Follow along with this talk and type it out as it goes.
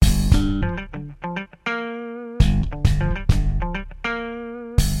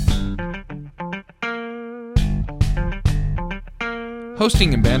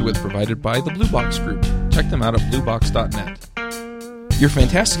Hosting and bandwidth provided by the Blue Box Group. Check them out at bluebox.net. You're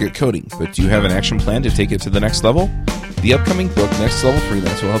fantastic at coding, but do you have an action plan to take it to the next level? The upcoming book, Next Level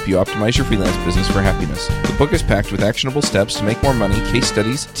Freelance, will help you optimize your freelance business for happiness. The book is packed with actionable steps to make more money, case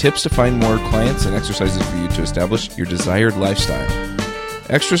studies, tips to find more clients, and exercises for you to establish your desired lifestyle.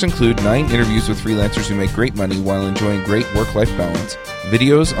 Extras include 9 interviews with freelancers who make great money while enjoying great work-life balance,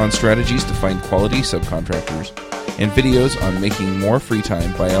 videos on strategies to find quality subcontractors, and videos on making more free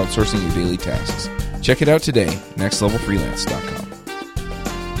time by outsourcing your daily tasks. Check it out today,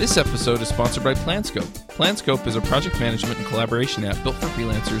 nextlevelfreelance.com. This episode is sponsored by PlanScope. PlanScope is a project management and collaboration app built for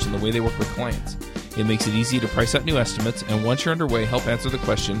freelancers and the way they work with clients. It makes it easy to price out new estimates, and once you're underway, help answer the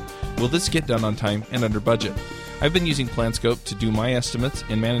question, will this get done on time and under budget? I've been using PlanScope to do my estimates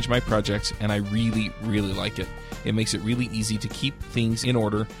and manage my projects, and I really, really like it. It makes it really easy to keep things in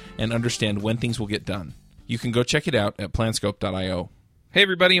order and understand when things will get done. You can go check it out at planscope.io. Hey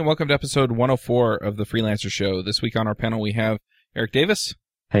everybody, and welcome to episode 104 of the Freelancer Show. This week on our panel we have Eric Davis.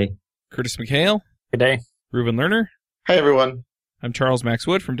 Hey. Curtis McHale. Good day. Reuben Lerner. Hi, everyone. I'm Charles Max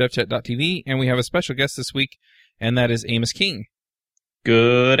Wood from DevChat.tv, and we have a special guest this week, and that is Amos King.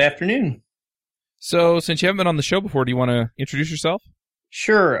 Good afternoon. So, since you haven't been on the show before, do you want to introduce yourself?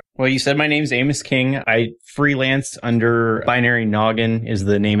 Sure. Well, you said my name's Amos King. I freelance under Binary Noggin is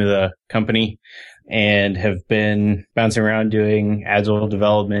the name of the company, and have been bouncing around doing Agile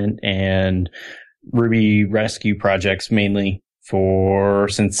development and Ruby rescue projects mainly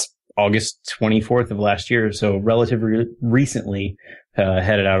since August 24th of last year, so relatively recently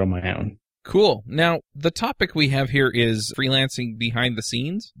headed out on my own. Cool. Now, the topic we have here is freelancing behind the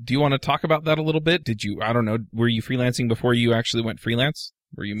scenes. Do you want to talk about that a little bit? Were you freelancing before you actually went freelance?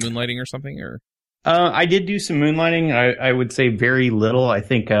 Were you moonlighting or something? Or I did do some moonlighting. I would say very little. I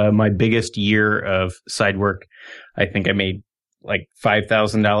think my biggest year of side work, I think I made like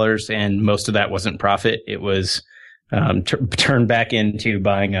 $5,000, and most of that wasn't profit. It was turned back into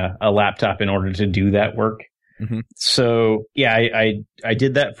buying a laptop in order to do that work. Mm-hmm. So yeah, I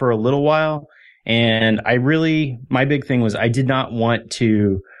did that for a little while, and my big thing was I did not want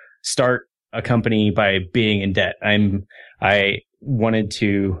to start a company by being in debt. I wanted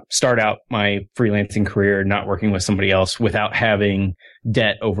to start out my freelancing career not working with somebody else without having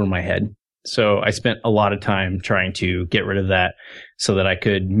debt over my head. So I spent a lot of time trying to get rid of that so that I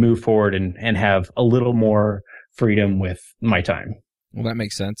could move forward and have a little more freedom with my time. Well, that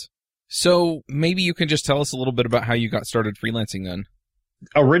makes sense. So maybe you can just tell us a little bit about how you got started freelancing then.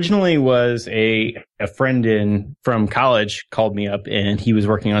 Originally was a friend from college called me up, and he was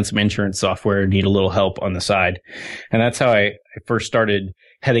working on some insurance software and needed a little help on the side. And that's how I first started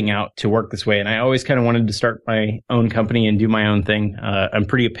heading out to work this way. And I always kind of wanted to start my own company and do my own thing. I'm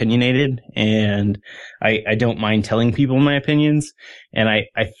pretty opinionated, and I don't mind telling people my opinions. And I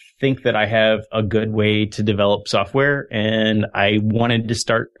think that I have a good way to develop software, and I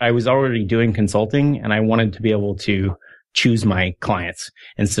was already doing consulting, and I wanted to be able to choose my clients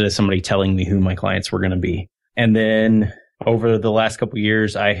instead of somebody telling me who my clients were going to be. And then over the last couple of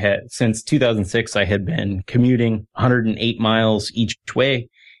years, since 2006, I had been commuting 108 miles each way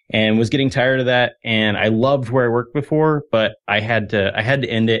and was getting tired of that. And I loved where I worked before, but I had to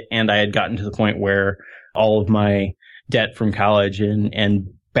end it. And I had gotten to the point where all of my debt from college and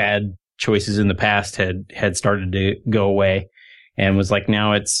bad choices in the past had started to go away. And was like,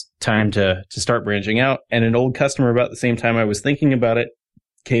 now it's time to start branching out. And an old customer, about the same time I was thinking about it,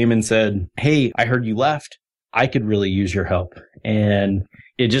 came and said, hey, I heard you left. I could really use your help. And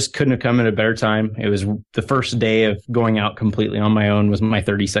it just couldn't have come at a better time. It was the first day of going out completely on my own, was my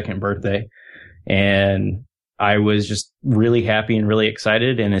 32nd birthday. And I was just really happy and really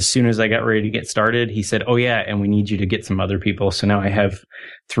excited. And as soon as I got ready to get started, he said, oh yeah, and we need you to get some other people. So now I have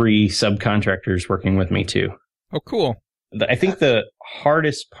 3 subcontractors working with me too. Oh, cool. I think the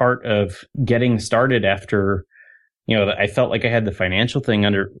hardest part of getting started after, I felt like I had the financial thing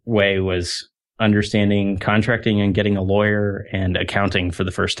underway was understanding contracting and getting a lawyer and accounting for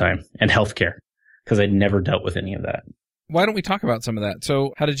the first time, and healthcare, because I'd never dealt with any of that. Why don't we talk about some of that?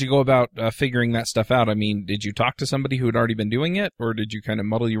 So how did you go about figuring that stuff out? I mean, did you talk to somebody who had already been doing it, or did you kind of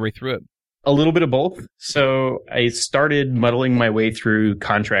muddle your way through it? A little bit of both. So I started muddling my way through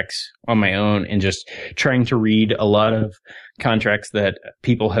contracts on my own and just trying to read a lot of contracts that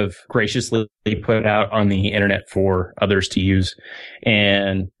people have graciously put out on the internet for others to use.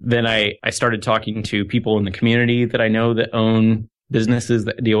 And then I started talking to people in the community that I know that own businesses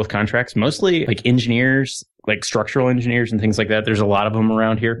that deal with contracts, mostly like engineers, like structural engineers and things like that. There's a lot of them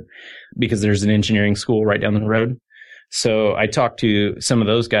around here because there's an engineering school right down the road. So I talked to some of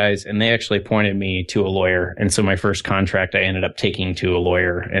those guys and they actually pointed me to a lawyer. And so my first contract, I ended up taking to a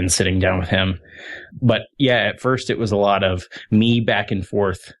lawyer and sitting down with him. But yeah, at first it was a lot of me back and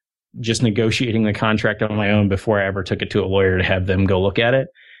forth, just negotiating the contract on my own before I ever took it to a lawyer to have them go look at it.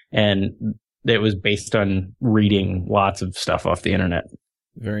 And it was based on reading lots of stuff off the internet.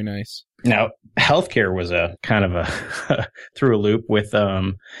 Very nice. Now, healthcare was a kind of a through a loop with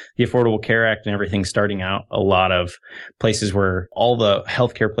the Affordable Care Act and everything starting out. A lot of places where all the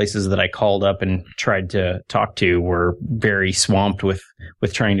healthcare places that I called up and tried to talk to were very swamped with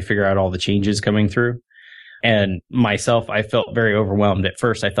trying to figure out all the changes coming through. And myself, I felt very overwhelmed. At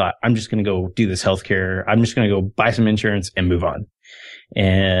first, I thought, I'm just going to go do this healthcare. I'm just going to go buy some insurance and move on.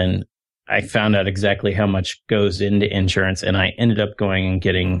 And I found out exactly how much goes into insurance, and I ended up going and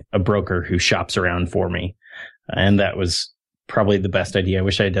getting a broker who shops around for me. And that was probably the best idea. I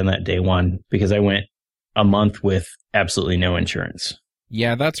wish I had done that day one, because I went a month with absolutely no insurance.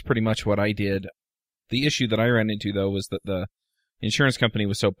 Yeah, that's pretty much what I did. The issue that I ran into, though, was that the insurance company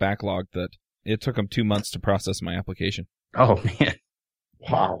was so backlogged that it took them 2 months to process my application. Oh, man.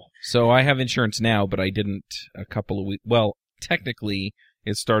 Wow. So I have insurance now, but I didn't a couple of weeks. Well, technically,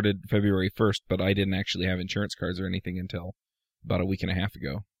 it started February 1st, but I didn't actually have insurance cards or anything until about a week and a half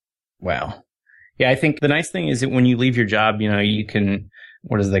ago. Wow. Yeah, I think the nice thing is that when you leave your job, you can,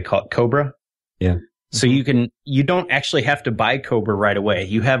 what do they call it? Cobra? Yeah. So you don't actually have to buy Cobra right away.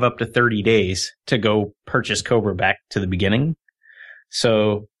 You have up to 30 days to go purchase Cobra back to the beginning.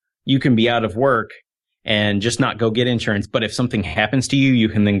 So you can be out of work and just not go get insurance. But if something happens to you, you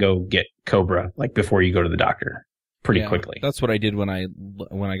can then go get Cobra, like before you go to the doctor. Pretty quickly. That's what I did when I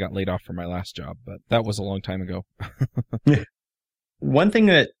got laid off from my last job, but that was a long time ago. One thing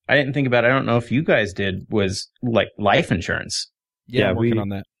that I didn't think about, I don't know if you guys did, was like life insurance. Yeah, I'm working on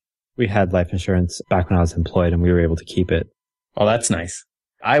that. We had life insurance back when I was employed, and we were able to keep it. Oh, that's nice.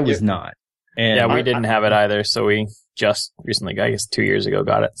 I was not. And yeah, we didn't have it either, so we just recently, I guess 2 years ago,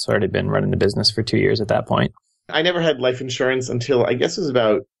 got it. So I already been running the business for 2 years at that point. I never had life insurance until I guess it was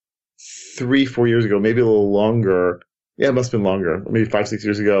about 3-4 years ago, maybe a little longer. Yeah, it must have been longer, maybe 5-6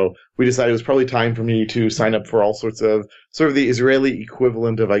 years ago. We decided it was probably time for me to sign up for all sorts of sort of the Israeli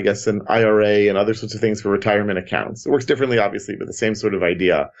equivalent of, I guess, an IRA and other sorts of things for retirement accounts. It works differently, obviously, but the same sort of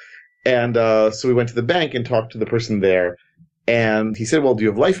idea. And so we went to the bank and talked to the person there. And he said, well, do you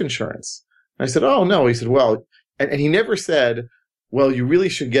have life insurance? And I said, oh, no. He said, well, and he never said, well, you really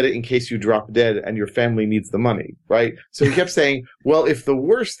should get it in case you drop dead and your family needs the money, right? So he kept saying, well, if the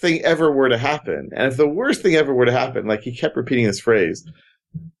worst thing ever were to happen, and if the worst thing ever were to happen, like he kept repeating this phrase.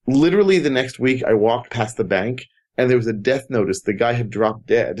 Literally the next week, I walked past the bank and there was a death notice. The guy had dropped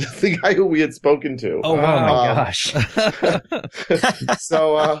dead. The guy who we had spoken to. Oh, my gosh.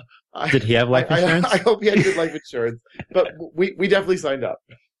 So, did he have life insurance? I hope he had good life insurance, but we definitely signed up.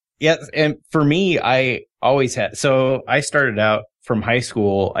 Yeah. And for me, I always had, so I started out from high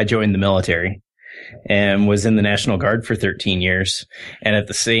school. I joined the military and was in the National Guard for 13 years. And at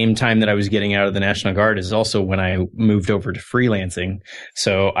the same time that I was getting out of the National Guard is also when I moved over to freelancing.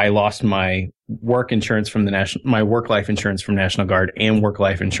 So I lost my work insurance from my work life insurance from National Guard and work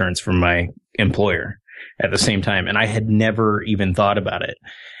life insurance from my employer at the same time. And I had never even thought about it.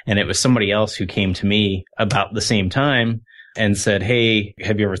 And it was somebody else who came to me about the same time and said, hey,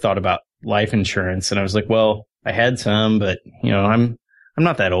 have you ever thought about life insurance? And I was like, well, I had some, but I'm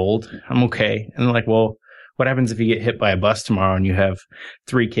not that old. I'm okay. And they're like, well, what happens if you get hit by a bus tomorrow and you have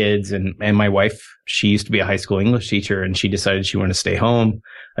 3 kids? And my wife, she used to be a high school English teacher and she decided she wanted to stay home.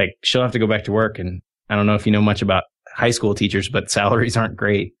 Like, she'll have to go back to work. And I don't know if you know much about high school teachers, but salaries aren't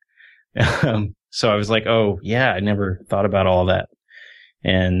great. So I was like, oh yeah, I never thought about all that,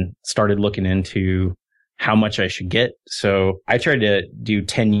 and started looking into how much I should get. So I tried to do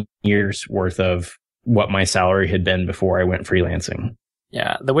 10 years worth of what my salary had been before I went freelancing.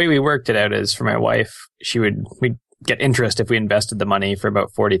 Yeah, the way we worked it out is for my wife, we'd get interest if we invested the money for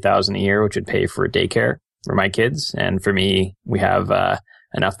about $40,000 a year, which would pay for daycare for my kids. And for me, we have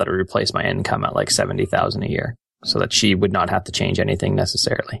enough that would replace my income at like $70,000 a year, so that she would not have to change anything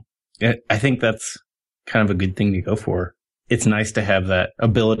necessarily. Yeah, I think that's kind of a good thing to go for. It's nice to have that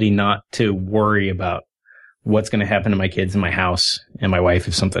ability not to worry about what's going to happen to my kids and my house and my wife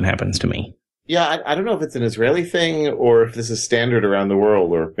if something happens to me. Yeah, I don't know if it's an Israeli thing or if this is standard around the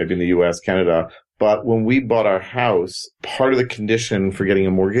world or maybe in the US, Canada. But when we bought our house, part of the condition for getting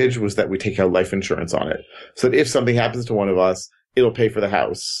a mortgage was that we take out life insurance on it. So that if something happens to one of us, it'll pay for the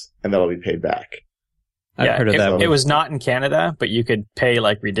house and that'll be paid back. I've heard of that. It was not in Canada, but you could pay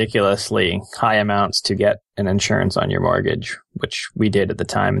like ridiculously high amounts to get an insurance on your mortgage, which we did at the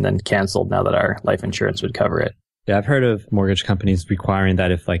time and then canceled now that our life insurance would cover it. Yeah, I've heard of mortgage companies requiring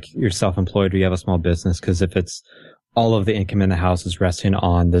that if like you're self-employed or you have a small business, because if it's all of the income in the house is resting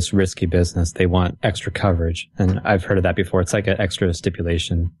on this risky business, they want extra coverage. And I've heard of that before. It's like an extra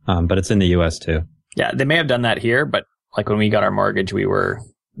stipulation, but it's in the US too. Yeah, they may have done that here, but like when we got our mortgage, we were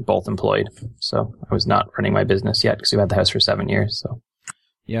both employed. So I was not running my business yet because we had the house for 7 years. So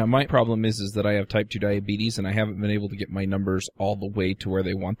yeah, my problem is that I have type 2 diabetes and I haven't been able to get my numbers all the way to where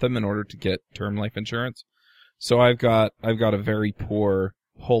they want them in order to get term life insurance. So I've got a very poor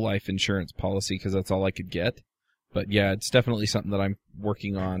whole life insurance policy because that's all I could get. But yeah, it's definitely something that I'm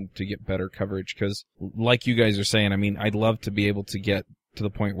working on to get better coverage because like you guys are saying, I mean, I'd love to be able to get to the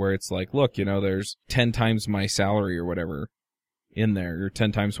point where it's like, look, you know, there's 10 times my salary or whatever in there, or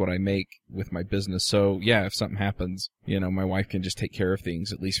 10 times what I make with my business. So yeah, if something happens, you know, my wife can just take care of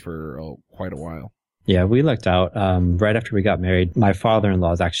things at least for quite a while. Yeah, we lucked out. Right after we got married, my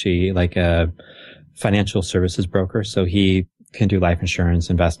father-in-law is actually like a financial services broker. So he can do life insurance,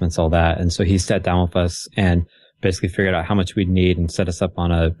 investments, all that. And so he sat down with us and basically figured out how much we'd need and set us up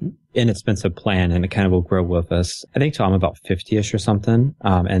on a inexpensive plan, and it kind of will grow with us. I think till I'm about 50-ish or something.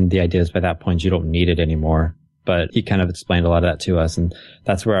 And the idea is by that point, you don't need it anymore. But he kind of explained a lot of that to us. And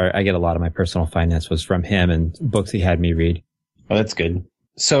that's where I get a lot of my personal finance was from him and books he had me read. Oh, that's good.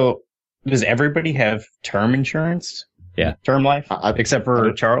 So does everybody have term insurance? Yeah. Term life? Except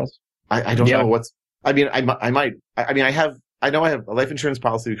for Charles? I don't know what's, I mean, I know I have a life insurance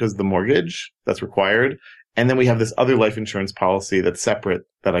policy because of the mortgage that's required. And then we have this other life insurance policy that's separate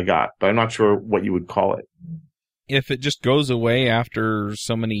that I got, but I'm not sure what you would call it. If it just goes away after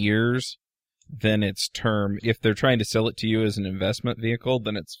so many years, then it's term. If they're trying to sell it to you as an investment vehicle,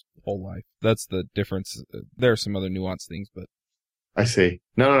 then it's whole life. That's the difference. There are some other nuanced things, but I see.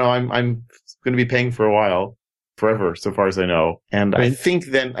 No. I'm going to be paying for a while, forever, so far as I know. And I think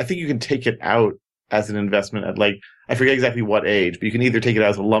you can take it out as an investment at like, I forget exactly what age, but you can either take it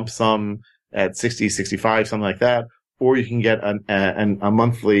as a lump sum at 60, 65, something like that, or you can get a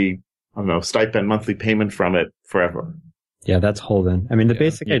monthly, I don't know, stipend, monthly payment from it forever. Yeah, that's holding. I mean, the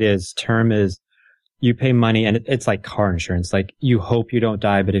basic idea is term is you pay money, and it's like car insurance. Like you hope you don't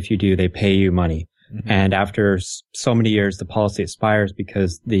die, but if you do, they pay you money. Mm-hmm. And after so many years, the policy expires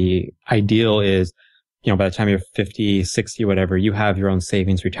because the ideal is, you know, by the time you're 50, 60, whatever, you have your own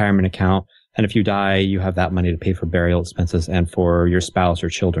savings retirement account. And if you die, you have that money to pay for burial expenses and for your spouse or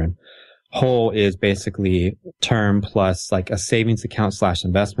children. Whole is basically term plus like a savings account /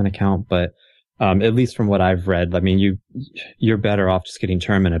 investment account. But, at least from what I've read, I mean, you're better off just getting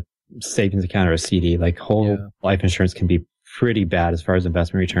term in a savings account or a CD. Like whole life insurance can be pretty bad as far as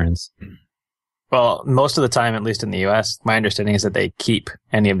investment returns. Well, most of the time, at least in the US, my understanding is that they keep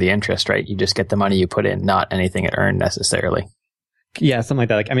any of the interest, right? You just get the money you put in, not anything it earned necessarily. Yeah, something like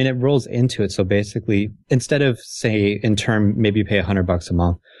that. Like, I mean, it rolls into it. So basically, instead of say in term, maybe you pay $100 a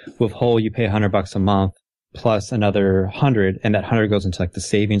month. With whole, you pay $100 a month plus another 100, and that 100 goes into like the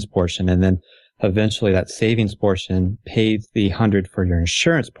savings portion. And then eventually that savings portion pays the 100 for your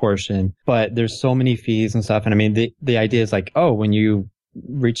insurance portion. But there's so many fees and stuff. And I mean, the idea is like, oh, when you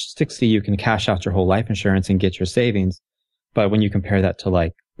reach 60, you can cash out your whole life insurance and get your savings. But when you compare that to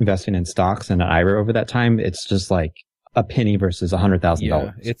like investing in stocks and an IRA over that time, it's just like a penny versus $100,000.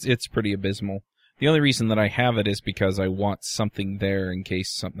 Yeah, it's pretty abysmal. The only reason that I have it is because I want something there in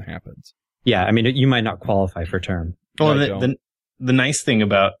case something happens. Yeah, I mean, you might not qualify for term. Well, the nice thing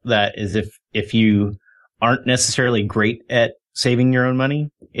about that is if you aren't necessarily great at saving your own money,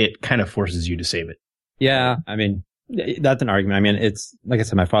 it kind of forces you to save it. Yeah, I mean, that's an argument. I mean, it's like I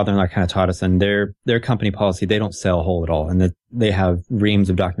said, my father-in-law kind of taught us, and their company policy, they don't sell whole at all, and they have reams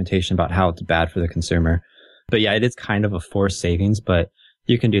of documentation about how it's bad for the consumer. But yeah, it is kind of a forced savings, but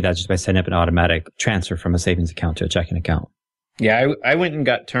you can do that just by setting up an automatic transfer from a savings account to a checking account. Yeah, I went and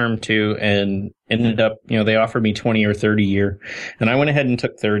got term too, and ended up, you know, they offered me 20 or 30 year, and I went ahead and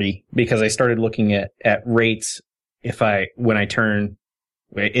took 30 because I started looking at rates. When I turn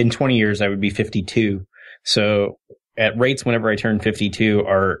in 20 years, I would be 52. So at rates whenever I turn 52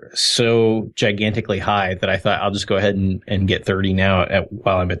 are so gigantically high that I thought I'll just go ahead and get 30 now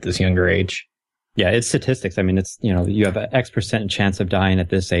while I'm at this younger age. Yeah, it's statistics. I mean, it's, you know, you have an X% chance of dying at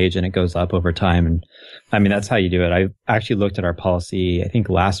this age, and it goes up over time. And I mean, that's how you do it. I actually looked at our policy, I think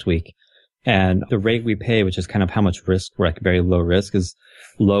last week, and the rate we pay, which is kind of how much risk, we're like very low risk, is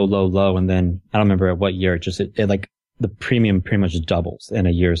low, low, low. And then I don't remember at what year, it like the premium pretty much doubles in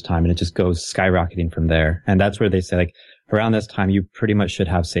a year's time, and it just goes skyrocketing from there. And that's where they say, like, around this time, you pretty much should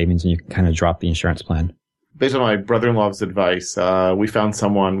have savings and you can kind of drop the insurance plan. Based on my brother-in-law's advice, we went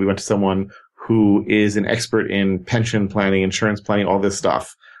to someone who is an expert in pension planning, insurance planning, all this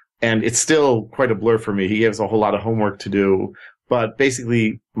stuff. And it's still quite a blur for me. He gave us a whole lot of homework to do. But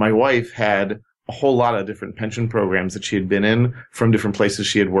basically, my wife had a whole lot of different pension programs that she had been in from different places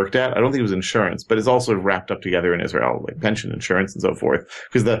she had worked at. I don't think it was insurance, but it's all sort of wrapped up together in Israel, like pension insurance and so forth,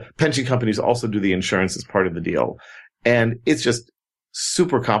 because the pension companies also do the insurance as part of the deal. And it's just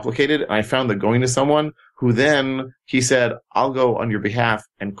super complicated. And I found that going to someone who then he said, I'll go on your behalf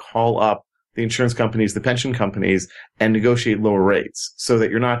and call up the insurance companies, the pension companies, and negotiate lower rates so that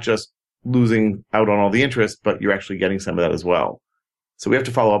you're not just losing out on all the interest, but you're actually getting some of that as well. So we have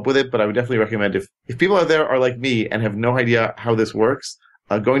to follow up with it, but I would definitely recommend if people out there are like me and have no idea how this works,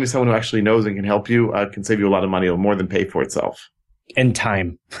 going to someone who actually knows and can help you can save you a lot of money. It'll more than pay for itself. And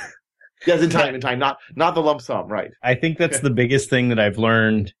time. Yes, in time, not the lump sum, right. I think that's the biggest thing that I've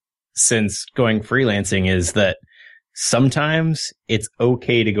learned since going freelancing is that sometimes it's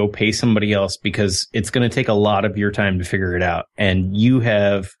okay to go pay somebody else because it's going to take a lot of your time to figure it out. And you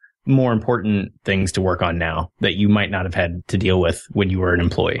have more important things to work on now that you might not have had to deal with when you were an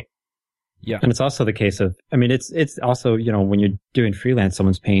employee. Yeah. And it's also the case of, I mean, it's also, when you're doing freelance,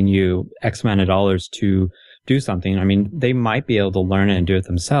 someone's paying you X amount of dollars to do something. I mean, they might be able to learn it and do it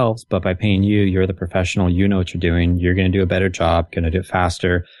themselves, but by paying you, you're the professional, you know what you're doing, you're going to do a better job, going to do it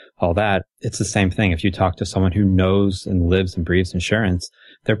faster, all that. It's the same thing. If you talk to someone who knows and lives and breathes insurance,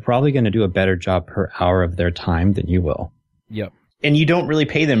 they're probably going to do a better job per hour of their time than you will. Yep. And you don't really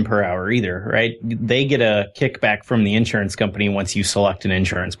pay them per hour either, right? They get a kickback from the insurance company once you select an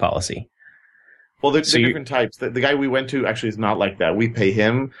insurance policy. Well, there's different types. The guy we went to actually is not like that. We pay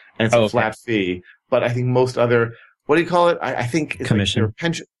him, and it's a flat fee. But I think most other, what do you call it? I think it's commission. Like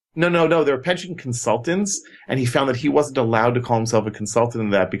pension. No. They're pension consultants, and he found that he wasn't allowed to call himself a consultant in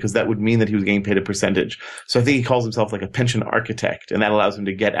that because that would mean that he was getting paid a percentage. So I think he calls himself like a pension architect, and that allows him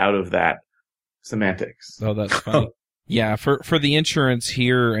to get out of that semantics. Oh, that's funny. Yeah, for the insurance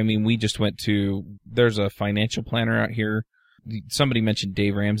here, I mean, we just went to, there's a financial planner out here. Somebody mentioned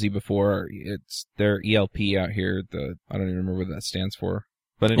Dave Ramsey before. It's their ELP out here. I don't even remember what that stands for.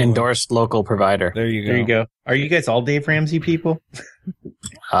 But anyway, endorsed local provider. There you go. There you go. Are you guys all Dave Ramsey people?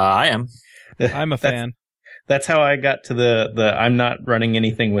 I am. I'm a fan. That's how I got to the I'm not running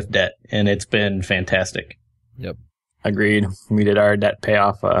anything with debt, and it's been fantastic. Yep. Agreed. We did our debt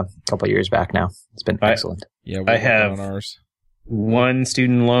payoff a couple years back now. It's been excellent. Yeah, I have on ours. One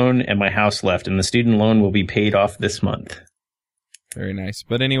student loan and my house left, and the student loan will be paid off this month. Very nice.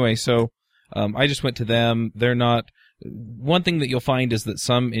 But anyway, so I just went to them. They're not. One thing that you'll find is that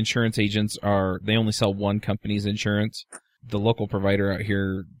some insurance agents they only sell one company's insurance. The local provider out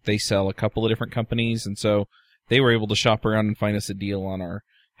here, they sell a couple of different companies, and so they were able to shop around and find us a deal on our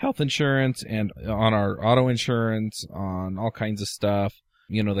health insurance and on our auto insurance, on all kinds of stuff.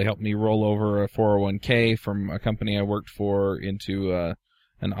 They helped me roll over a 401k from a company I worked for into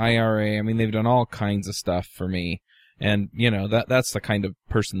an IRA. I mean, they've done all kinds of stuff for me. And, that's the kind of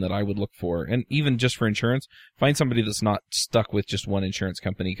person that I would look for. And even just for insurance, find somebody that's not stuck with just one insurance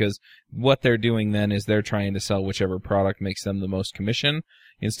company, because what they're doing then is they're trying to sell whichever product makes them the most commission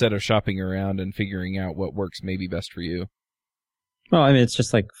instead of shopping around and figuring out what works maybe best for you. Well, I mean, it's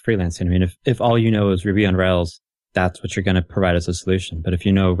just like freelancing. I mean, if all you know is Ruby on Rails, that's what you're going to provide as a solution. But if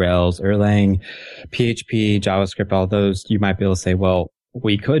you know Rails, Erlang, PHP, JavaScript, all those, you might be able to say, well,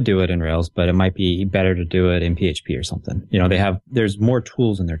 we could do it in Rails, but it might be better to do it in PHP or something. There's more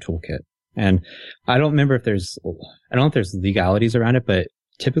tools in their toolkit. And I don't know if there's legalities around it, but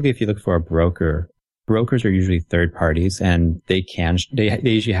typically if you look for a broker, brokers are usually third parties, and they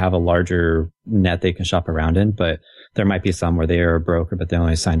usually have a larger net they can shop around in, but there might be some where they are a broker, but they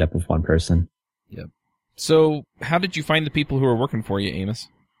only signed up with one person. Yep. So how did you find the people who are working for you, Amos?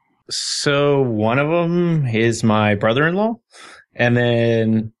 So one of them is my brother-in-law. And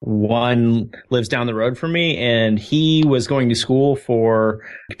then one lives down the road from me, and he was going to school for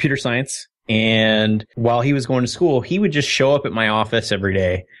computer science. And while he was going to school, he would just show up at my office every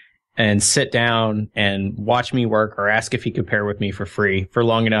day and sit down and watch me work or ask if he could pair with me for free for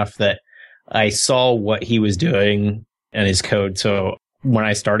long enough that I saw what he was doing and his code. So when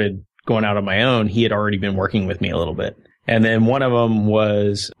I started going out on my own, he had already been working with me a little bit. And then one of them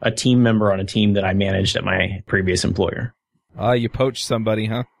was a team member on a team that I managed at my previous employer. You poached somebody,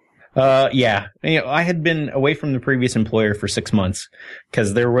 huh? Yeah. I had been away from the previous employer for 6 months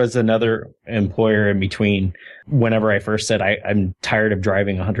because there was another employer in between. Whenever I first said, I'm tired of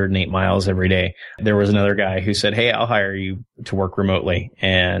driving 108 miles every day, there was another guy who said, hey, I'll hire you to work remotely.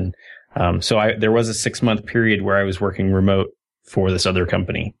 And so there was a 6-month period where I was working remote for this other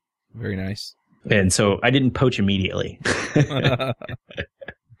company. Very nice. And so I didn't poach immediately.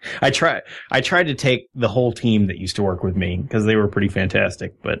 I tried to take the whole team that used to work with me because they were pretty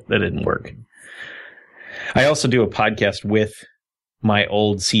fantastic, but that didn't work. I also do a podcast with my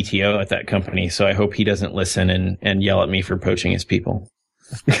old CTO at that company, so I hope he doesn't listen and yell at me for poaching his people.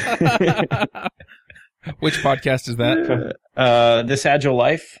 Which podcast is that? This Agile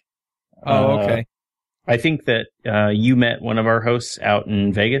Life. Oh, okay. I think that you met one of our hosts out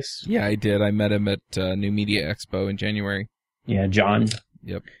in Vegas. Yeah, I did. I met him at New Media Expo in January. Yeah, John.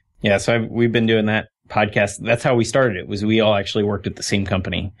 Yep. Yeah, so we've been doing that podcast. That's how we started it, was we all actually worked at the same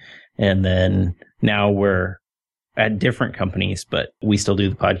company. And then now we're at different companies, but we still do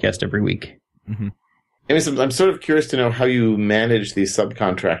the podcast every week. Mm-hmm. I'm sort of curious to know how you manage these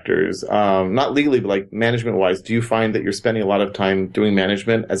subcontractors, not legally, but like management-wise. Do you find that you're spending a lot of time doing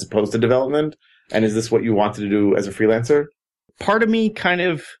management as opposed to development? And is this what you wanted to do as a freelancer? Part of me kind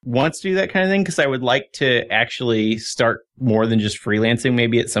of wants to do that kind of thing because I would like to actually start more than just freelancing.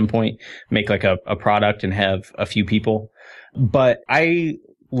 Maybe at some point make like a product and have a few people. But I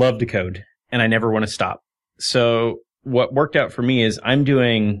love to code and I never want to stop. So what worked out for me is I'm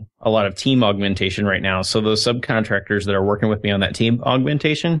doing a lot of team augmentation right now. So those subcontractors that are working with me on that team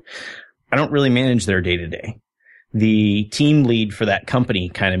augmentation, I don't really manage their day to day. The team lead for that company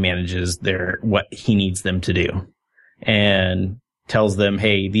kind of manages what he needs them to do and tells them,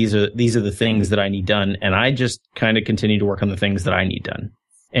 hey, these are the things that I need done. And I just kind of continue to work on the things that I need done.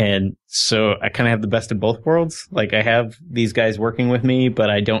 And so I kind of have the best of both worlds. Like I have these guys working with me, but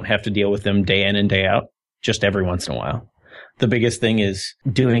I don't have to deal with them day in and day out, just every once in a while. The biggest thing is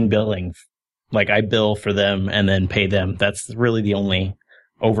doing billing. Like I bill for them and then pay them. That's really the only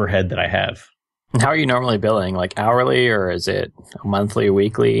overhead that I have. How are you normally billing? Like hourly, or is it monthly,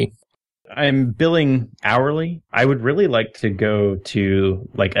 weekly? I'm billing hourly. I would really like to go to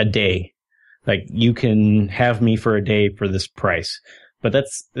like a day. Like you can have me for a day for this price. But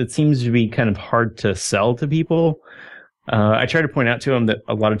it seems to be kind of hard to sell to people. I try to point out to them that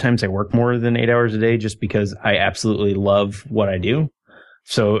a lot of times I work more than 8 hours a day just because I absolutely love what I do.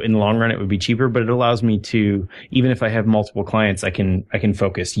 So in the long run, it would be cheaper, but it allows me to, even if I have multiple clients, I can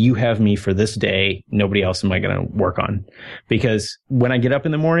focus. You have me for this day. Nobody else am I going to work on. Because when I get up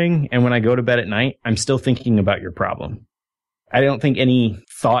in the morning and when I go to bed at night, I'm still thinking about your problem. I don't think any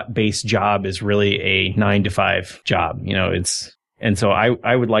thought-based job is really a 9-to-5 job. And so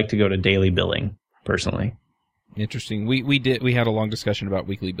I would like to go to daily billing personally. Interesting. We had a long discussion about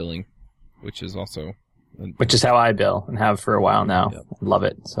weekly billing, which is how I bill and have for a while now. Yep. Love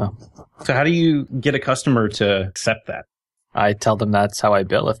it. So how do you get a customer to accept that? I tell them that's how I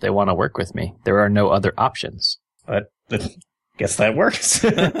bill if they want to work with me. There are no other options. I guess that works.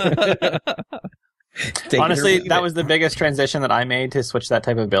 Honestly, that was the biggest transition that I made to switch that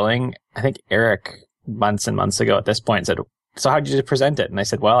type of billing. I think Eric months and months ago at this point said, so how did you present it? And I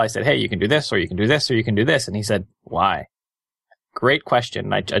said, hey, you can do this, or you can do this, or you can do this. And he said, why? Great question.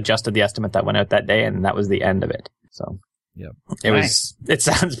 And I adjusted the estimate that went out that day, and that was the end of it. So yep. It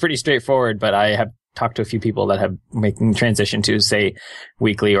sounds pretty straightforward, but I have talked to a few people that have making transition to say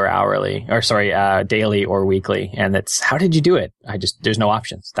weekly or hourly, or daily or weekly. And it's, how did you do it? There's no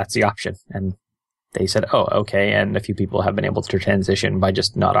options. That's the option. And they said, oh, okay. And a few people have been able to transition by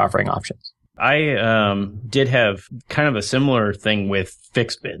just not offering options. I did have kind of a similar thing with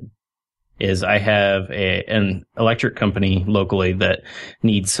FixBid. Is I have an electric company locally that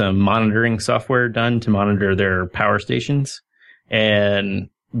needs some monitoring software done to monitor their power stations. And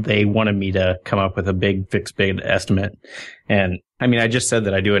they wanted me to come up with a big FixBid estimate. And I mean, I just said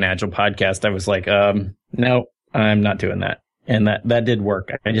that I do an Agile podcast. I was like, no, I'm not doing that. And that did work.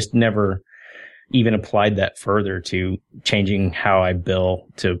 I just never even applied that further to changing how I bill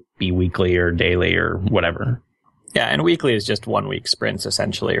to be weekly or daily or whatever. Yeah, and weekly is just 1 week sprints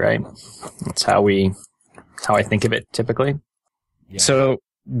essentially, right? That's how I think of it typically. Yeah. So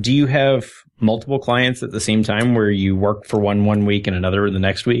do you have multiple clients at the same time where you work for one week and another the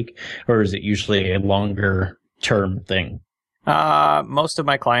next week? Or is it usually a longer term thing? Most of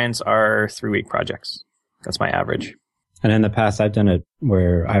my clients are 3-week projects. That's my average. And in the past, I've done it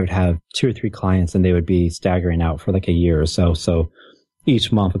where I would have 2 or 3 clients and they would be staggering out for like a year or so. So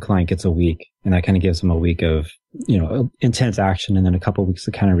each month a client gets a week, and that kind of gives them a week of, intense action and then a couple of weeks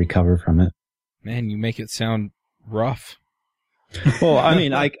to kind of recover from it. Man, you make it sound rough. Well, I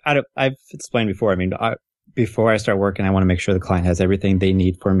mean, I've explained before. I mean, before I start working, I want to make sure the client has everything they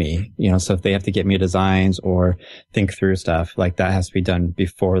need for me. So if they have to get me designs or think through stuff, like that has to be done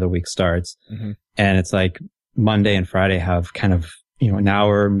before the week starts. Mm-hmm. And it's like Monday and Friday have kind of, an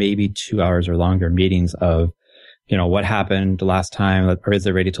hour, maybe 2 hours or longer meetings of, what happened the last time, or is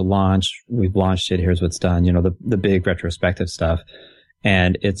it ready to launch? We've launched it. Here's what's done. The big retrospective stuff.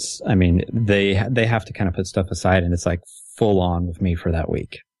 And they have to kind of put stuff aside, and it's like full on with me for that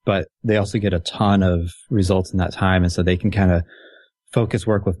week. But they also get a ton of results in that time. And so they can kind of focus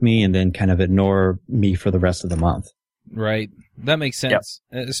work with me and then kind of ignore me for the rest of the month. Right. That makes sense,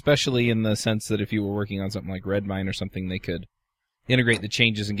 especially in the sense that if you were working on something like Redmine or something, they could integrate the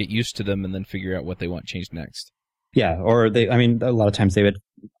changes and get used to them and then figure out what they want changed next. Yeah. Or a lot of times they would,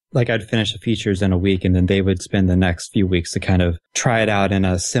 I'd finish the features in a week, and then they would spend the next few weeks to kind of try it out in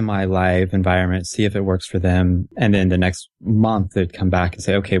a semi-live environment, see if it works for them. And then the next month they'd come back and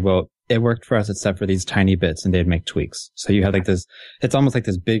say, okay, well, it worked for us except for these tiny bits, and they'd make tweaks. So you have it's almost like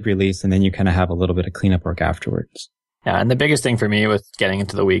this big release, and then you kind of have a little bit of cleanup work afterwards. Yeah, and the biggest thing for me with getting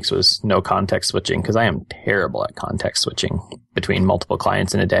into the weeks was no context switching, because I am terrible at context switching between multiple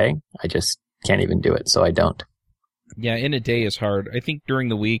clients in a day. I just can't even do it, so I don't. Yeah, in a day is hard. I think during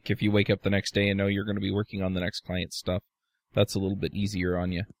the week, if you wake up the next day and know you're going to be working on the next client's stuff, that's a little bit easier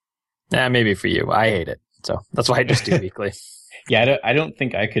on you. Maybe for you. I hate it. So that's why I just do weekly. Yeah, I don't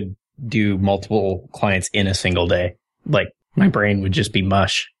think I could do multiple clients in a single day. Like, my brain would just be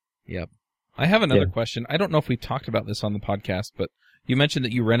mush. Yep. I have another question. I don't know if we talked about this on the podcast, but you mentioned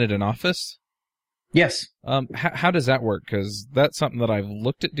that you rented an office? Yes. How does that work? Because that's something that I've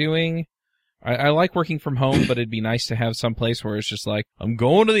looked at doing. I like working from home, but it'd be nice to have some place where it's just like, I'm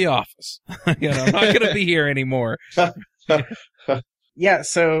going to the office. I'm not going to be here anymore. Yeah,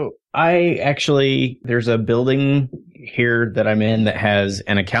 so there's a building here that I'm in that has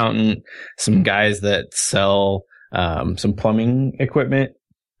an accountant, some guys that sell some plumbing equipment.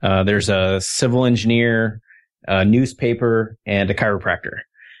 There's a civil engineer, a newspaper, and a chiropractor.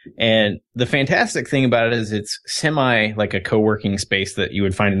 And the fantastic thing about it is it's semi like a co-working space that you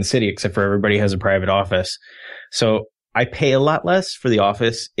would find in the city, except for everybody has a private office. So I pay a lot less for the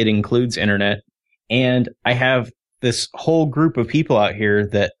office. It includes internet. And I have this whole group of people out here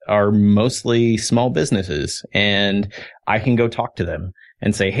that are mostly small businesses. And I can go talk to them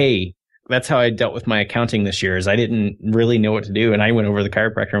and say, hey, that's how I dealt with my accounting this year, is I didn't really know what to do. And I went over to the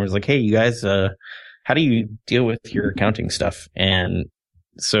chiropractor and was like, hey, you guys, how do you deal with your accounting stuff? And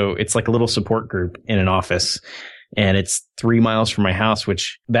so it's like a little support group in an office, and it's 3 miles from my house,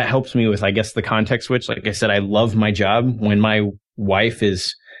 which that helps me with, I guess, the context switch. Like I said, I love my job. When my wife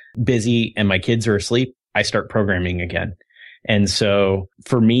is busy and my kids are asleep, I start programming again. And so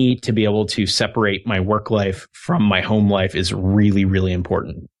for me to be able to separate my work life from my home life is really, really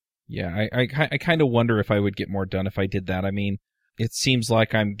important. Yeah, I kind of wonder if I would get more done if I did that. I mean, it seems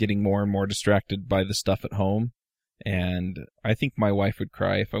like I'm getting more and more distracted by the stuff at home. And I think my wife would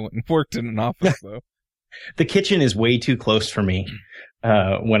cry if I went and worked in an office, though. The kitchen is way too close for me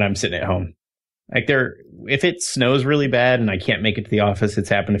when I'm sitting at home. Like if it snows really bad and I can't make it to the office, it's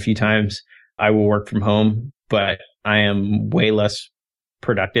happened a few times, I will work from home, but I am way less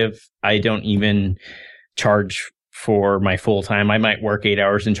productive. I don't even charge for my full time. I might work 8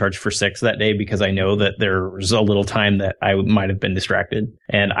 hours and charge for 6 that day because I know that there's a little time that I might have been distracted,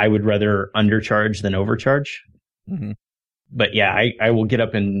 and I would rather undercharge than overcharge. Mm-hmm. But yeah, I will get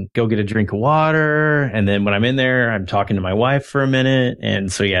up and go get a drink of water. And then when I'm in there, I'm talking to my wife for a minute. And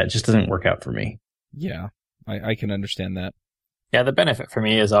so, yeah, it just doesn't work out for me. Yeah, I can understand that. Yeah, the benefit for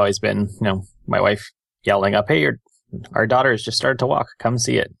me has always been, my wife yelling up, hey, our daughter has just started to walk. Come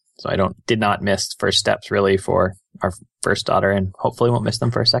see it. So I did not miss first steps really for our first daughter, and hopefully won't miss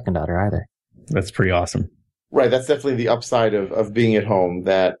them for our second daughter either. That's pretty awesome. Right. That's definitely the upside of being at home,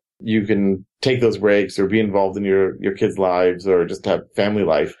 that you can take those breaks or be involved in your kids' lives or just have family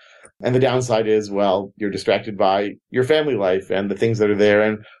life. And the downside is, well, you're distracted by your family life and the things that are there.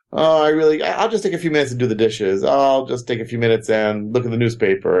 And, I'll just take a few minutes and do the dishes. I'll just take a few minutes and look at the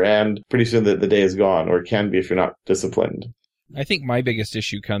newspaper. And pretty soon the day is gone, or it can be if you're not disciplined. I think my biggest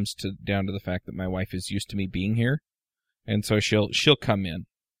issue comes down to the fact that my wife is used to me being here. And so she'll come in.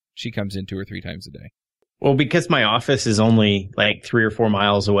 She comes in 2 or 3 times a day. Well, because my office is only like 3 or 4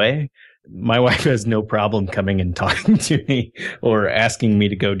 miles away, my wife has no problem coming and talking to me or asking me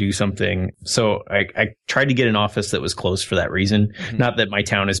to go do something. So I tried to get an office that was close for that reason. Mm-hmm. Not that my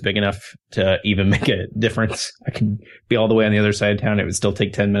town is big enough to even make a difference. I could be all the way on the other side of town. It would still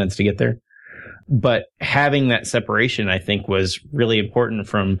take 10 minutes to get there. But having that separation, I think, was really important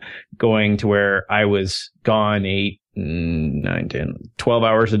from going to where I was gone 8, 9, 10, 12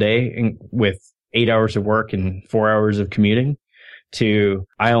 hours a day with 8 hours of work and 4 hours of commuting, to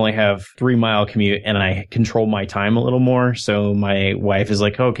I only have 3 mile commute and I control my time a little more. So my wife is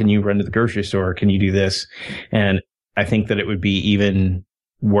like, oh, can you run to the grocery store? Can you do this? And I think that it would be even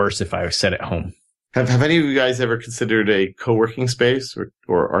worse if I was set at home. Have any of you guys ever considered a co-working space,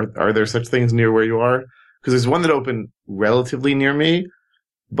 or are there such things near where you are? Because there's one that opened relatively near me,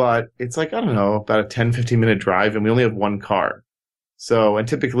 but it's like, I don't know, about a 10, 15-minute drive, and we only have one car. So, and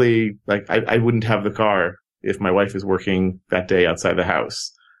typically, like, I wouldn't have the car if my wife is working that day outside the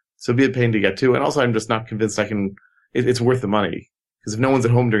house. So it'd be a pain to get to. And also, I'm just not convinced it's worth the money. Because if no one's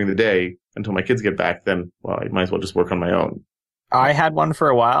at home during the day until my kids get back, then, well, I might as well just work on my own. I had one for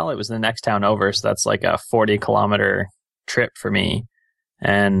a while. It was the next town over, so that's like a 40-kilometer trip for me.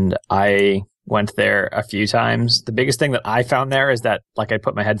 And I went there a few times. The biggest thing that I found there is that, like, I'd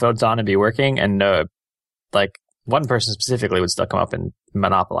put my headphones on and be working, and like, one person specifically would still come up and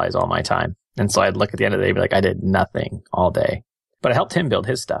monopolize all my time. And so I'd look at the end of the day and be like, I did nothing all day. But I helped him build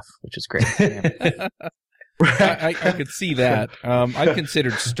his stuff, which is great. I could see that. I've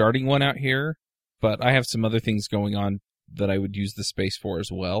considered starting one out here, but I have some other things going on that I would use the space for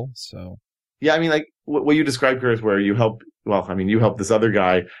as well. So, yeah, I mean, like what you described here is where you help. Well, I mean, you help this other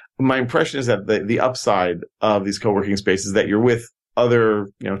guy. My impression is that the upside of these co-working spaces is that you're with other,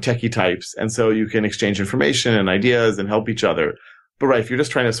 techie types, and so you can exchange information and ideas and help each other. But right, if you're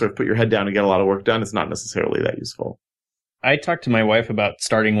just trying to sort of put your head down and get a lot of work done, it's not necessarily that useful. I talked to my wife about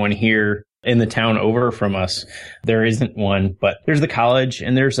starting one here in the town over from us. There isn't one, but there's the college,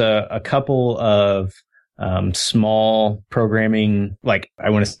 and there's a couple of small programming, like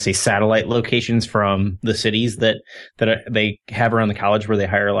I want to say satellite locations from the cities that they have around the college where they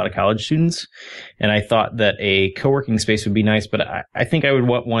hire a lot of college students. And I thought that a co-working space would be nice, but I think I would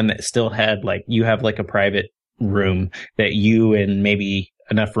want one that still had, like, you have like a private room that you and maybe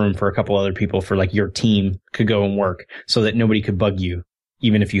enough room for a couple other people for, like, your team could go and work, so that nobody could bug you.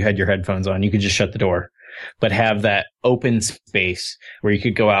 Even if you had your headphones on, you could just shut the door, but have that open space where you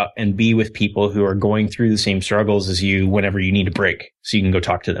could go out and be with people who are going through the same struggles as you whenever you need a break, so you can go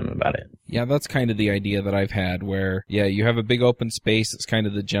talk to them about it. Yeah, that's kind of the idea that I've had, where, yeah, you have a big open space. It's kind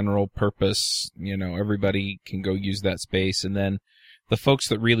of the general purpose. Everybody can go use that space. And then the folks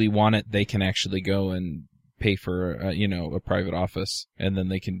that really want it, they can actually go and pay for, a private office, and then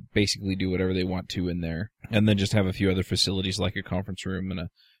they can basically do whatever they want to in there. And then just have a few other facilities like a conference room and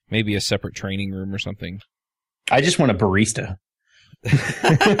maybe a separate training room or something. I just want a barista.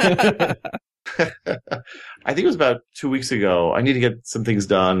 I think it was about 2 weeks ago. I need to get some things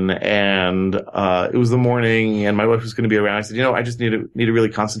done, and it was the morning, and my wife was going to be around. I said, I just need to really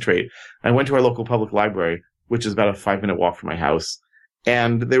concentrate. I went to our local public library, which is about a 5-minute walk from my house.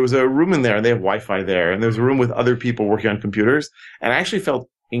 And there was a room in there, and they have Wi-Fi there, and there was a room with other people working on computers. And I actually felt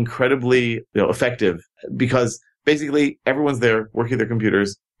incredibly, effective, because basically everyone's there working their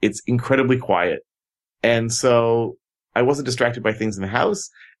computers. It's incredibly quiet. And so I wasn't distracted by things in the house.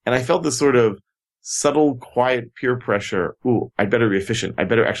 And I felt this sort of subtle, quiet peer pressure. Ooh, I better be efficient. I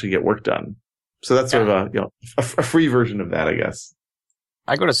better actually get work done. So that's sort of a free version of that, I guess.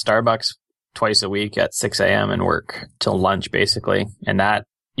 I go to Starbucks twice a week at 6 a.m. and work till lunch, basically. And that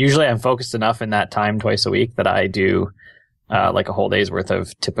usually I'm focused enough in that time twice a week that I do like a whole day's worth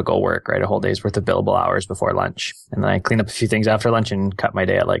of typical work, right? A whole day's worth of billable hours before lunch. And then I clean up a few things after lunch and cut my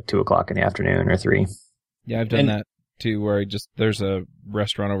day at like 2:00 in the afternoon or 3. Yeah, I've done that too, where there's a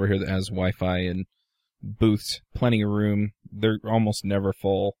restaurant over here that has Wi-Fi and booths, plenty of room. They're almost never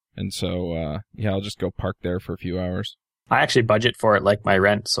full. And so, I'll just go park there for a few hours. I actually budget for it like my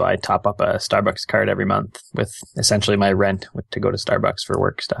rent, so I top up a Starbucks card every month with essentially my rent to go to Starbucks for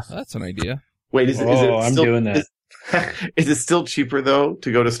work stuff. That's an idea. Wait, is it I'm still, doing that. Is it still cheaper, though,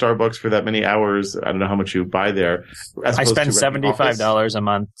 to go to Starbucks for that many hours? I don't know how much you buy there. I spend $75 a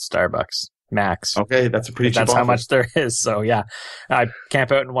month Starbucks max. Okay, that's a pretty cheap That's offer. how much there is. So yeah, I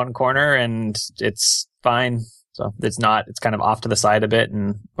camp out in one corner and it's fine. So it's kind of off to the side a bit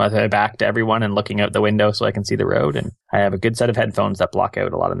and with my back to everyone and looking out the window so I can see the road. And I have a good set of headphones that block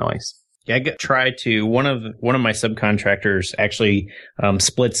out a lot of noise. Yeah, I try to. One of my subcontractors actually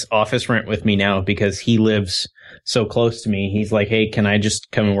splits office rent with me now because he lives so close to me. He's like, hey, can I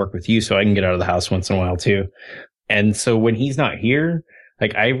just come and work with you so I can get out of the house once in a while too? And so when he's not here,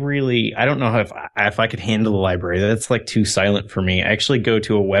 like I don't know if I could handle the library. That's like too silent for me. I actually go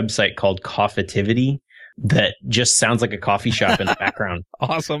to a website called Coffeetivity that just sounds like a coffee shop in the background.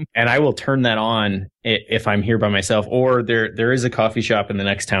 Awesome. And I will turn that on if I'm here by myself, or there is a coffee shop in the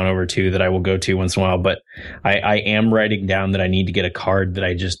next town over too that I will go to once in a while. But I am writing down that I need to get a card that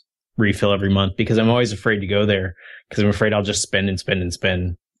I just refill every month because I'm always afraid to go there because I'm afraid I'll just spend and spend and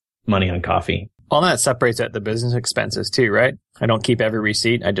spend money on coffee. Well, that separates out the business expenses too, right? I don't keep every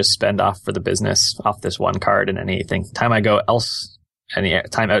receipt. I just spend off for the business off this one card, and anything time I go else. Any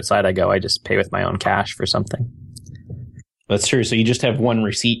time outside I go, I just pay with my own cash for something. That's true. So you just have one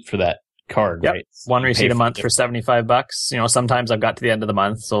receipt for that card, Yep. right? One You receipt pay a month for it. $75. Sometimes I've got to the end of the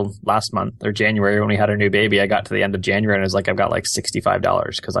month. So last month or January when we had our new baby, I got to the end of January and it was like, I've got like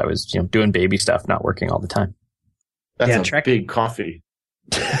 $65 because I was, doing baby stuff, not working all the time. That's a big coffee.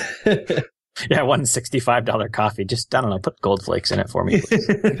 Yeah, one $65 coffee. Just, I don't know, put gold flakes in it for me, please.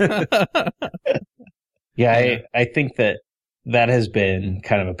 Yeah, I think that has been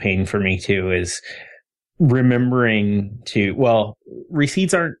kind of a pain for me too, is remembering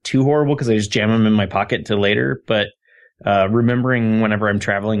receipts aren't too horrible because I just jam them in my pocket to later, but remembering whenever I'm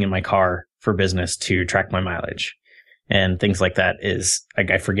traveling in my car for business to track my mileage and things like that is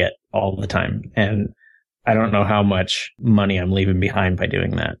like I forget all the time. And I don't know how much money I'm leaving behind by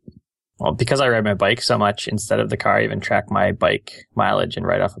doing that. Well, because I ride my bike so much, instead of the car, I even track my bike mileage and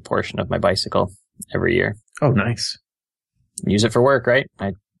write off a portion of my bicycle every year. Oh, nice. Use it for work, right?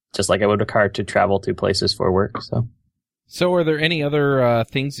 Just like I would a car to travel to places for work. So are there any other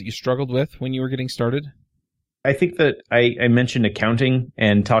things that you struggled with when you were getting started? I think that I mentioned accounting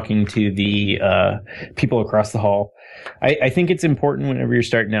and talking to the people across the hall. I think it's important whenever you're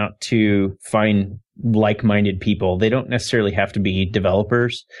starting out to find like-minded people. They don't necessarily have to be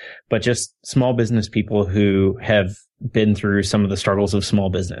developers, but just small business people who have been through some of the struggles of small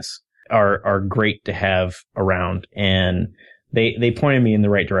business are great to have around. And they pointed me in the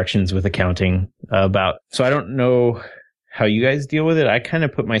right directions with accounting so I don't know how you guys deal with it. I kind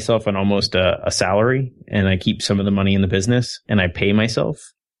of put myself on almost a salary and I keep some of the money in the business and I pay myself.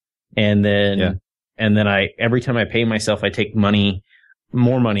 And then every time I pay myself, I take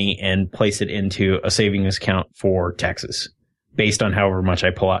more money and place it into a savings account for taxes based on however much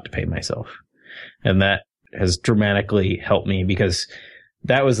I pull out to pay myself. And that has dramatically helped me because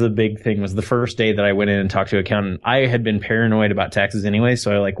that was the big thing. Was the first day that I went in and talked to an accountant. I had been paranoid about taxes anyway,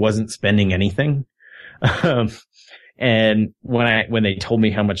 so I wasn't spending anything. And when they told me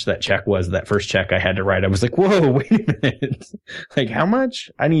how much that check was, that first check I had to write, I was like, whoa, wait a minute. Like, how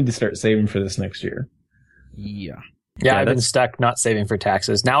much? I need to start saving for this next year. Yeah. Yeah, I've been stuck not saving for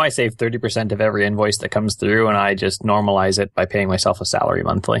taxes. Now I save 30% of every invoice that comes through and I just normalize it by paying myself a salary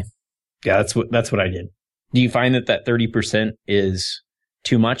monthly. Yeah, that's what I did. Do you find that 30% is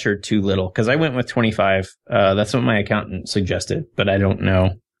too much or too little? Because I went with 25. That's what my accountant suggested, but I don't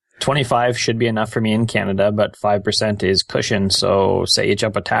know. 25 should be enough for me in Canada, but 5% is cushion. So say you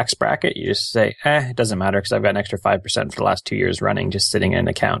jump a tax bracket, you just say, it doesn't matter because I've got an extra 5% for the last 2 years running, just sitting in an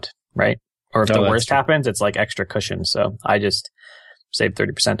account, right? Or if the worst happens, it's like extra cushion. So I just save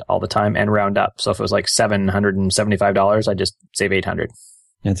 30% all the time and round up. So if it was like $775, I just save $800.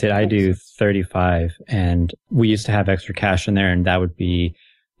 That's it. I do 35 and we used to have extra cash in there and that would be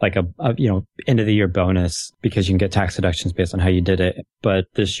like a end of the year bonus because you can get tax deductions based on how you did it. But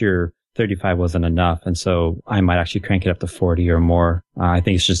this year, 35 wasn't enough. And so I might actually crank it up to 40 or more. I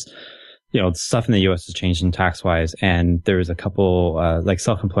think it's just, stuff in the US has changed in tax wise. And there's a couple, like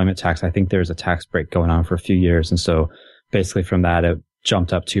self-employment tax. I think there's a tax break going on for a few years. And so basically from that, it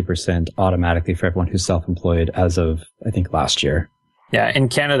jumped up 2% automatically for everyone who's self-employed as of, I think, last year. Yeah, in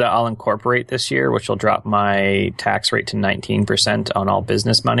Canada, I'll incorporate this year, which will drop my tax rate to 19% on all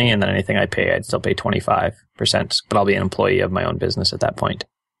business money. And then anything I pay, I'd still pay 25%, but I'll be an employee of my own business at that point.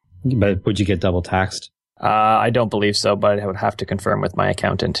 But would you get double taxed? I don't believe so, but I would have to confirm with my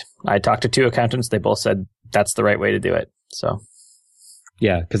accountant. I talked to 2 accountants. They both said that's the right way to do it. So,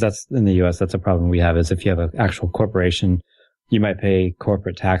 yeah, because that's in the US, that's a problem we have is if you have an actual corporation, you might pay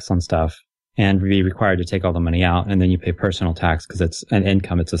corporate tax on stuff and be required to take all the money out. And then you pay personal tax because it's an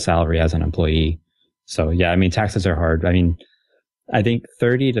income. It's a salary as an employee. So yeah, I mean, taxes are hard. I mean, I think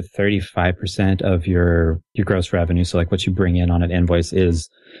 30 to 35% of your gross revenue. So like what you bring in on an invoice is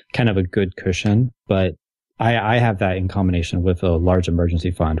kind of a good cushion, but I have that in combination with a large emergency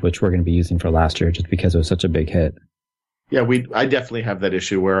fund, which we're going to be using for last year just because it was such a big hit. Yeah, I definitely have that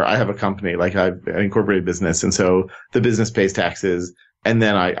issue where I have a company, like I've an incorporated business. And so the business pays taxes and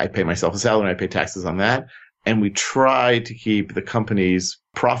then I pay myself a salary and I pay taxes on that. And we try to keep the company's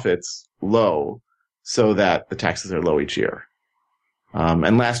profits low so that the taxes are low each year.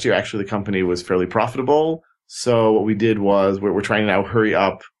 And last year, actually, the company was fairly profitable. So what we did was we're trying to now hurry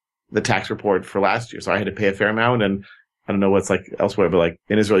up the tax report for last year. So I had to pay a fair amount. And I don't know what's like elsewhere, but like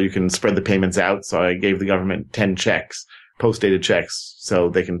in Israel, you can spread the payments out. So I gave the government 10 checks, post-dated checks, so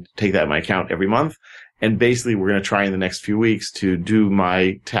they can take that in my account every month. And basically, we're going to try in the next few weeks to do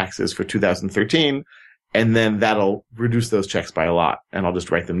my taxes for 2013. And then that'll reduce those checks by a lot. And I'll just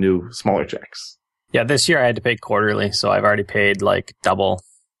write them new, smaller checks. Yeah, this year I had to pay quarterly. So I've already paid like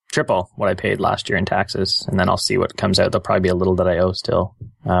triple what I paid last year in taxes. And then I'll see what comes out. There'll probably be a little that I owe still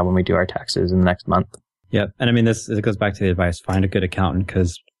when we do our taxes in the next month. Yeah. And I mean, it goes back to the advice. Find a good accountant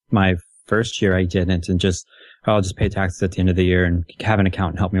because my first year I didn't, and I'll just pay taxes at the end of the year and have an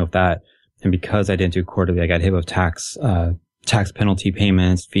accountant help me with that. And because I didn't do quarterly, I got hit with tax penalty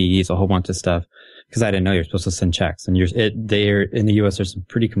payments, fees, a whole bunch of stuff. Because I didn't know you're supposed to send checks, and they're in the U.S. There's a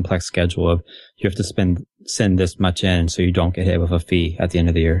pretty complex schedule of you have to send this much in so you don't get hit with a fee at the end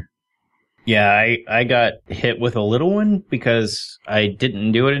of the year. Yeah, I got hit with a little one because I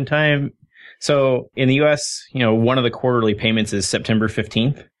didn't do it in time. So in the U.S., one of the quarterly payments is September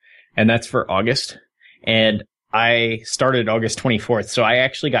 15th, and that's for August. And I started August 24th, so I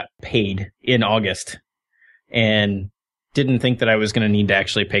actually got paid in August and didn't think that I was going to need to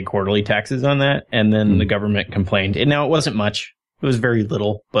actually pay quarterly taxes on that. And then the government complained. And now it wasn't much. It was very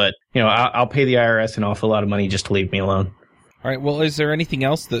little, but I'll pay the IRS an awful lot of money just to leave me alone. All right. Well, is there anything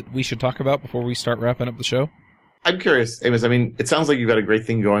else that we should talk about before we start wrapping up the show? I'm curious, Amos. I mean, it sounds like you've got a great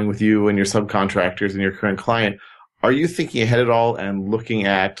thing going with you and your subcontractors and your current client. Are you thinking ahead at all and looking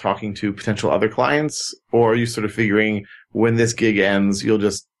at talking to potential other clients? Or are you sort of figuring when this gig ends, you'll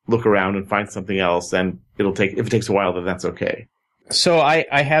just look around and find something else, and if it takes a while, then that's okay? So I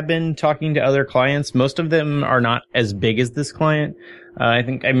have been talking to other clients. Most of them are not as big as this client. I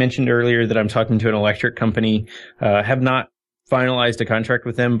think I mentioned earlier that I'm talking to an electric company. Have not finalized a contract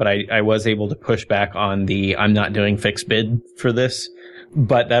with them, but I was able to push back on I'm not doing fixed bid for this.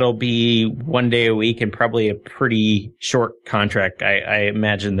 But that'll be 1 day a week and probably a pretty short contract. I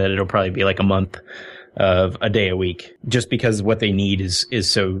imagine that it'll probably be like a month of a day a week, just because what they need is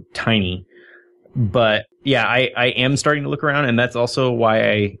so tiny. But yeah, I am starting to look around, and that's also why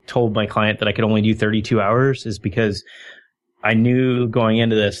I told my client that I could only do 32 hours, is because I knew going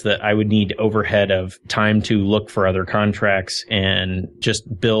into this that I would need overhead of time to look for other contracts and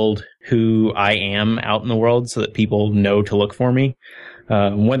just build who I am out in the world so that people know to look for me.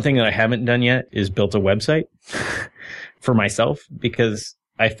 One thing that I haven't done yet is built a website for myself, because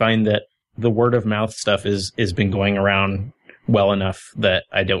I find that the word of mouth stuff is been going around well enough that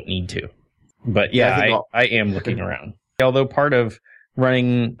I don't need to. But yeah, I am looking around. Although part of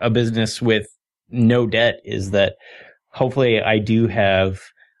running a business with no debt is that hopefully I do have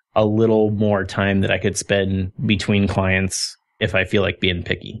a little more time that I could spend between clients if I feel like being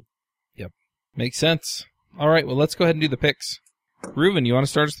picky. Yep. Makes sense. All right, well, let's go ahead and do the picks. Reuven, you want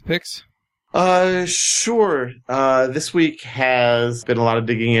to start us the picks? Sure. This week has been a lot of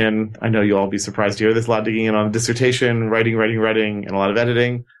digging in. I know you'll all be surprised to hear there's a lot of digging in on dissertation, writing, and a lot of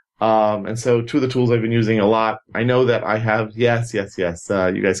editing. And so two of the tools I've been using a lot, I know that I have, yes.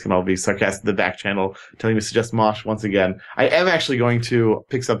 You guys can all be sarcastic in the back channel, telling me to suggest Mosh once again. I am actually going to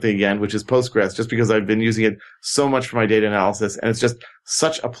pick something again, which is Postgres, just because I've been using it so much for my data analysis. And it's just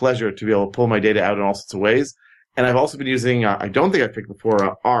such a pleasure to be able to pull my data out in all sorts of ways. And I've also been using, I don't think I've picked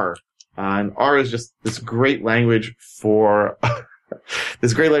before, R. And R is just this great language for,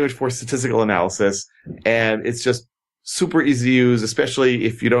 statistical analysis. And it's just super easy to use, especially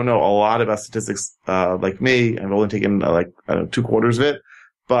if you don't know a lot about statistics, like me. I've only taken 2 quarters of it,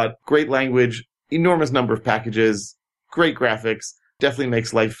 but great language, enormous number of packages, great graphics, definitely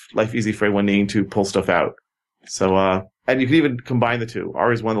makes life easy for anyone needing to pull stuff out. So, and you can even combine the two.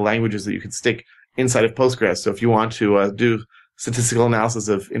 R is one of the languages that you can stick inside of Postgres. So if you want to, do statistical analysis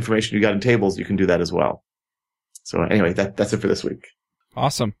of information you got in tables, you can do that as well. So anyway, that's it for this week.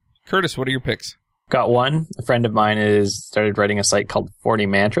 Awesome. Curtis, what are your picks? Got one. A friend of mine has started writing a site called 40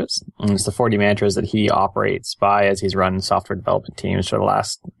 Mantras. And it's the 40 mantras that he operates by as he's run software development teams for the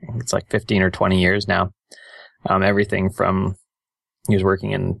last, I think it's like 15 or 20 years now. Everything from he was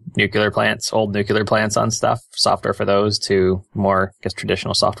working in old nuclear plants on software for those, to more,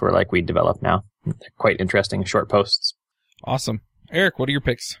 traditional software like we develop now. They're quite interesting short posts. Awesome. Eric, what are your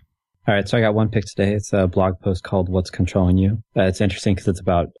picks? All right, so I got one pick today. It's a blog post called What's Controlling You? It's interesting because it's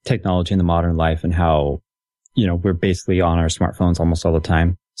about technology in the modern life and how, we're basically on our smartphones almost all the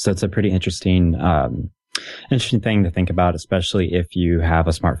time. So it's a pretty interesting thing to think about, especially if you have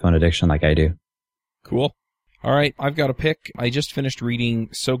a smartphone addiction like I do. Cool. All right, I've got a pick. I just finished reading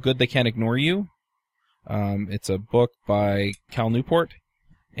So Good They Can't Ignore You. It's a book by Cal Newport,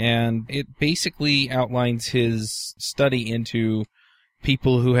 and it basically outlines his study into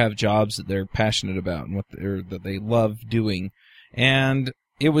people who have jobs that they're passionate about and that they love doing. And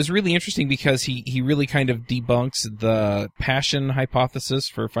it was really interesting because he really kind of debunks the passion hypothesis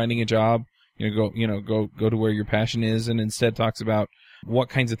for finding a job. Go to where your passion is, and instead talks about what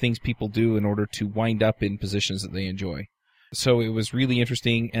kinds of things people do in order to wind up in positions that they enjoy. So it was really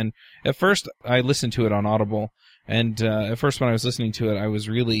interesting. And at first I listened to it on Audible, and at first when I was listening to it, I was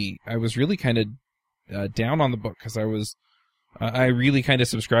really kind of down on the book because I really kind of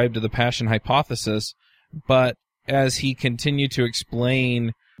subscribed to the passion hypothesis, but as he continued to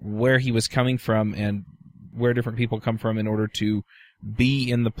explain where he was coming from and where different people come from in order to be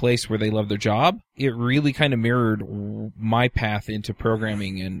in the place where they love their job, it really kind of mirrored my path into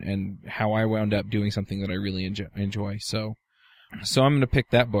programming and how I wound up doing something that I really enjoy. So I'm going to pick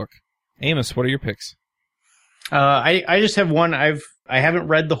that book. Amos, what are your picks? I just have one. I haven't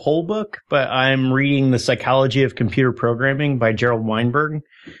read the whole book, but I'm reading The Psychology of Computer Programming by Gerald Weinberg.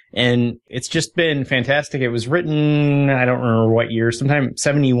 And it's just been fantastic. It was written, I don't remember what year, sometime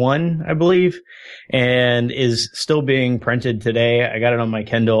 71, I believe, and is still being printed today. I got it on my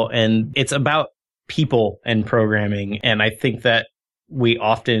Kindle, and it's about people and programming. And I think that we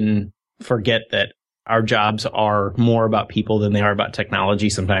often forget that our jobs are more about people than they are about technology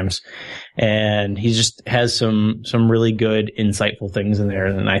sometimes. And he just has some really good, insightful things in there.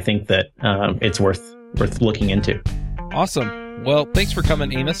 And I think that it's worth looking into. Awesome. Well, thanks for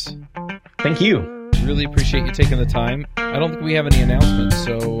coming, Amos. Thank you. Really appreciate you taking the time. I don't think we have any announcements,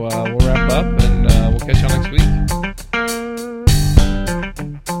 so we'll wrap up and we'll catch you all next week.